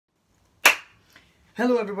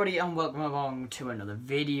Hello everybody and welcome along to another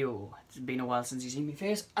video. It's been a while since you've seen my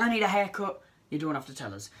face. I need a haircut. You don't have to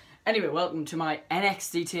tell us. Anyway, welcome to my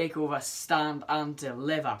NXT TakeOver Stand and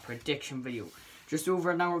Deliver prediction video. Just over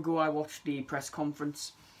an hour ago I watched the press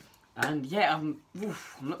conference. And yeah, I'm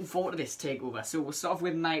looking forward to this TakeOver. So we'll start off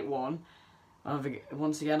with night one.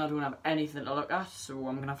 Once again, I don't have anything to look at, so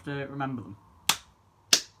I'm going to have to remember them.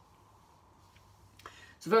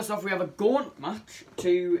 So first off, we have a gauntlet match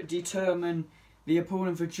to determine the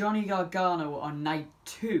opponent for Johnny Gargano on night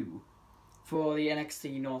 2 for the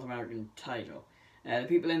NXT North American title. The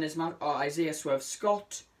people in this match are Isaiah Swerve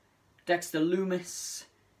Scott, Dexter Lumis,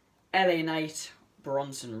 LA Knight,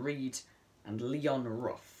 Bronson Reed, and Leon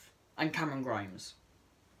Ruff, and Cameron Grimes.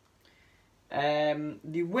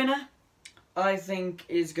 The winner, I think,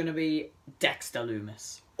 is going to be Dexter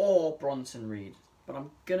Lumis or Bronson Reed, but I'm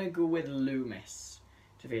going to go with Lumis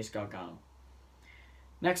to face Gargano.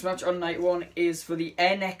 Next match on night 1 is for the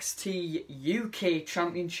NXT UK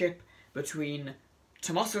Championship between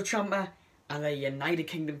Tommaso Ciampa and the United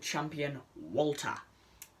Kingdom champion Walter.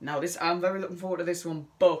 Now I'm very looking forward to this one,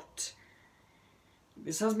 but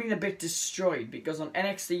this has been a bit destroyed because on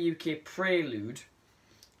NXT UK Prelude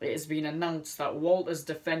it has been announced that Walter's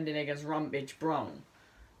defending against Rampage Brown.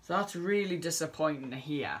 So that's really disappointing to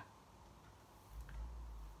hear,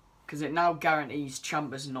 because it now guarantees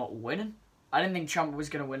Ciampa's not winning. I didn't think Ciampa was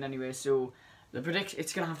going to win anyway, so it's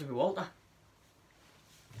going to have to be Walter.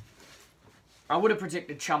 I would have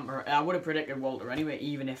predicted Ciampa. I would have predicted Walter anyway,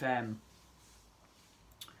 even if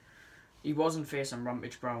he wasn't facing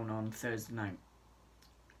Rampage Brown on Thursday night.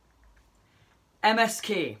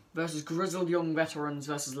 MSK versus Grizzled Young Veterans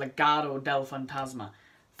versus Legado del Fantasma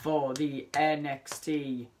for the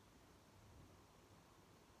NXT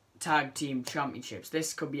Tag Team Championships.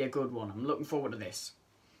 This could be a good one. I'm looking forward to this.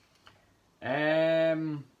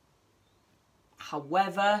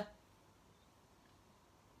 However,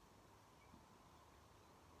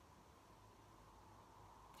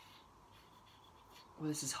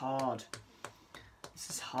 this is hard. This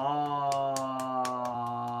is hard.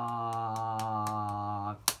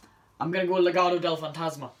 I'm going to go Legado del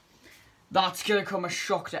Fantasma. That's going to come a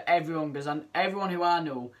shock to everyone, because everyone who I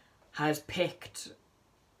know has picked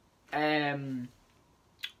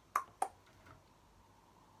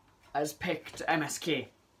MSK.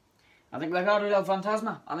 I think Legado del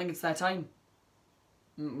Fantasma. I think it's their time.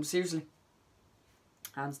 Seriously.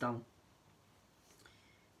 Hands down.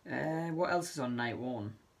 What else is on night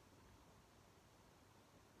 1?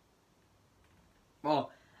 Oh,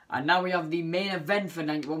 and now we have the main event for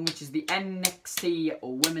night 1, which is the NXT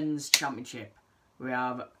Women's Championship. We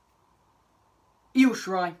have Io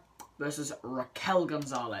Shirai versus Raquel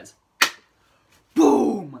Gonzalez.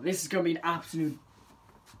 Boom! This is going to be an absolute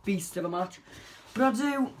beast of a match. But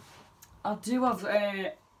I do have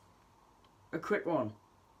a quick one.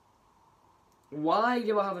 Why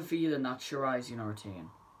do I have a feeling that Shirai's going to retain?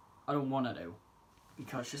 I don't want to do,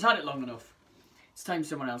 because she's had it long enough. It's time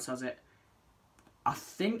someone else has it. I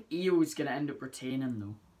think Io is going to end up retaining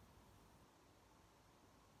though.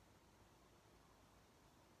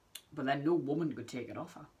 But then no woman could take it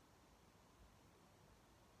off her.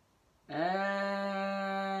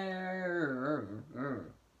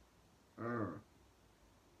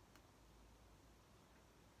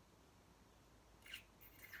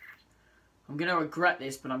 I'm going to regret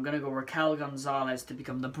this, but I'm going to go Raquel Gonzalez to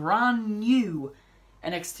become the brand new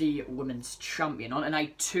NXT Women's Champion. On to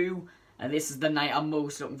night 2, and this is the night I'm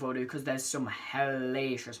most looking forward to, because there's some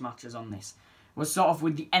hellacious matches on this. We'll start off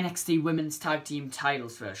with the NXT Women's Tag Team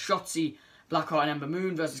titles first. Shotzi Blackheart and Ember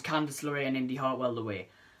Moon versus Candice LeRae and Indy Hartwell the Way.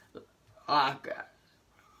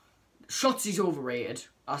 Shotzi's overrated.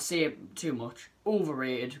 I say it too much.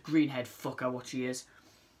 Overrated. Greenhead fucker, what she is.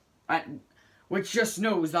 Which just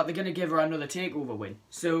knows that they're going to give her another TakeOver win.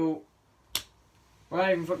 So, we're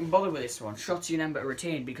not even fucking bothered with this one. Shotzi and Ember are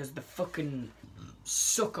retained because the fucking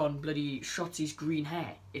suck on bloody Shotzi's green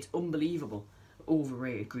hair. It's unbelievable.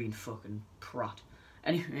 Overrated green fucking prat.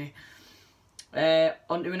 Anyway,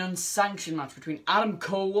 onto an unsanctioned match between Adam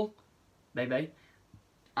Cole, baby,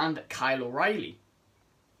 and Kyle O'Reilly.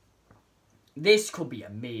 This could be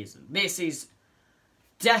amazing. This is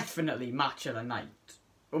definitely match of the night.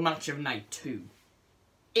 Or match of night 2.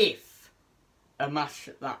 If a match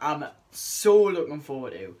that I'm so looking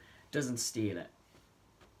forward to doesn't steal it.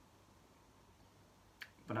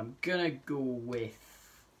 But I'm gonna go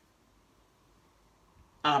with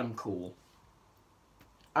Adam Cole.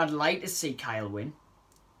 I'd like to see Kyle win,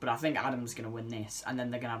 but I think Adam's gonna win this, and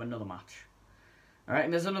then they're gonna have another match. Alright,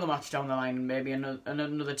 and there's another match down the line, maybe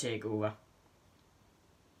another takeover.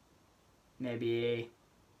 Maybe,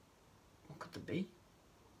 what could there be?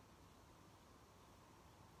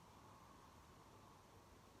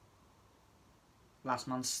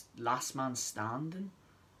 last man standing.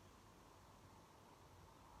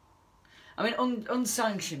 I mean,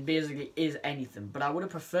 unsanctioned basically is anything, but I would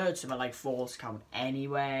have preferred something like Falls Count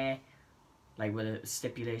Anywhere, like with a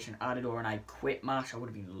stipulation added, or an I Quit match. That would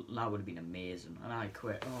have been amazing. An I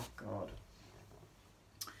Quit. Oh God.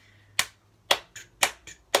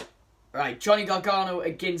 Right, Johnny Gargano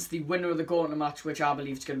against the winner of the Gauntlet match, which I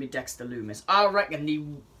believe is going to be Dexter Lumis. I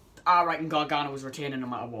reckon Gargano was retaining no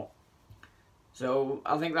matter what. So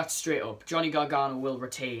I think that's straight up. Johnny Gargano will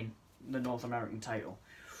retain the North American title.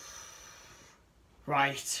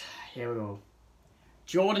 Right, here we go.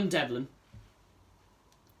 Jordan Devlin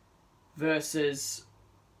versus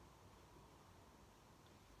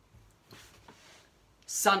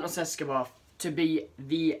Santos Escobar to be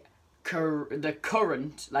the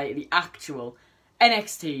current, like the actual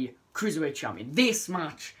NXT Cruiserweight Champion. This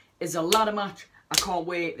match is a ladder match. I can't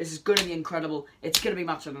wait. This is going to be incredible. It's going to be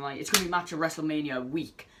match of the night. It's going to be match of WrestleMania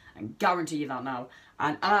week. I can guarantee you that now.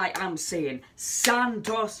 And I am saying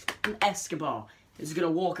Santos and Escobar is going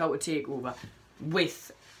to walk out a takeover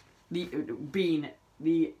with being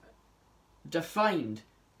the defined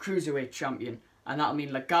Cruiserweight Champion. And that'll mean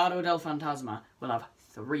Legado del Fantasma will have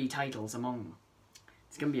 3 titles among them.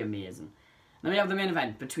 It's going to be amazing. Then we have the main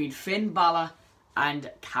event between Finn Balor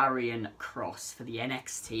and Karrion Kross for the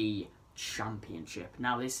NXT Championship.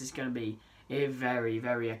 Now, this is going to be a very,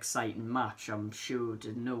 very exciting match. I'm sure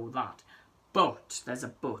to know that. But, there's a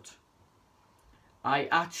but. I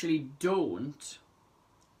actually don't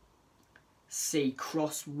see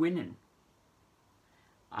Kross winning.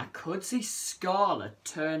 I could see Scarlett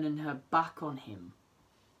turning her back on him.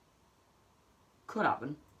 Could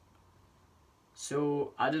happen.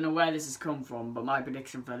 So, I don't know where this has come from, but my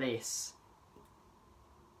prediction for this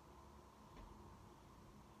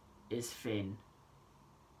is Finn,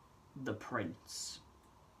 the Prince,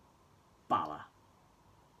 Balor.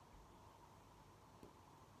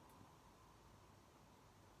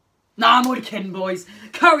 Nah, I'm only kidding, boys.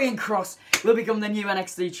 Karrion Kross will become the new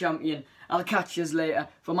NXT champion. I'll catch you later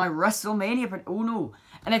for my WrestleMania... Oh, no.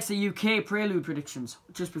 NXT UK Prelude predictions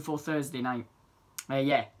just before Thursday night.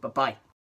 Yeah, but bye.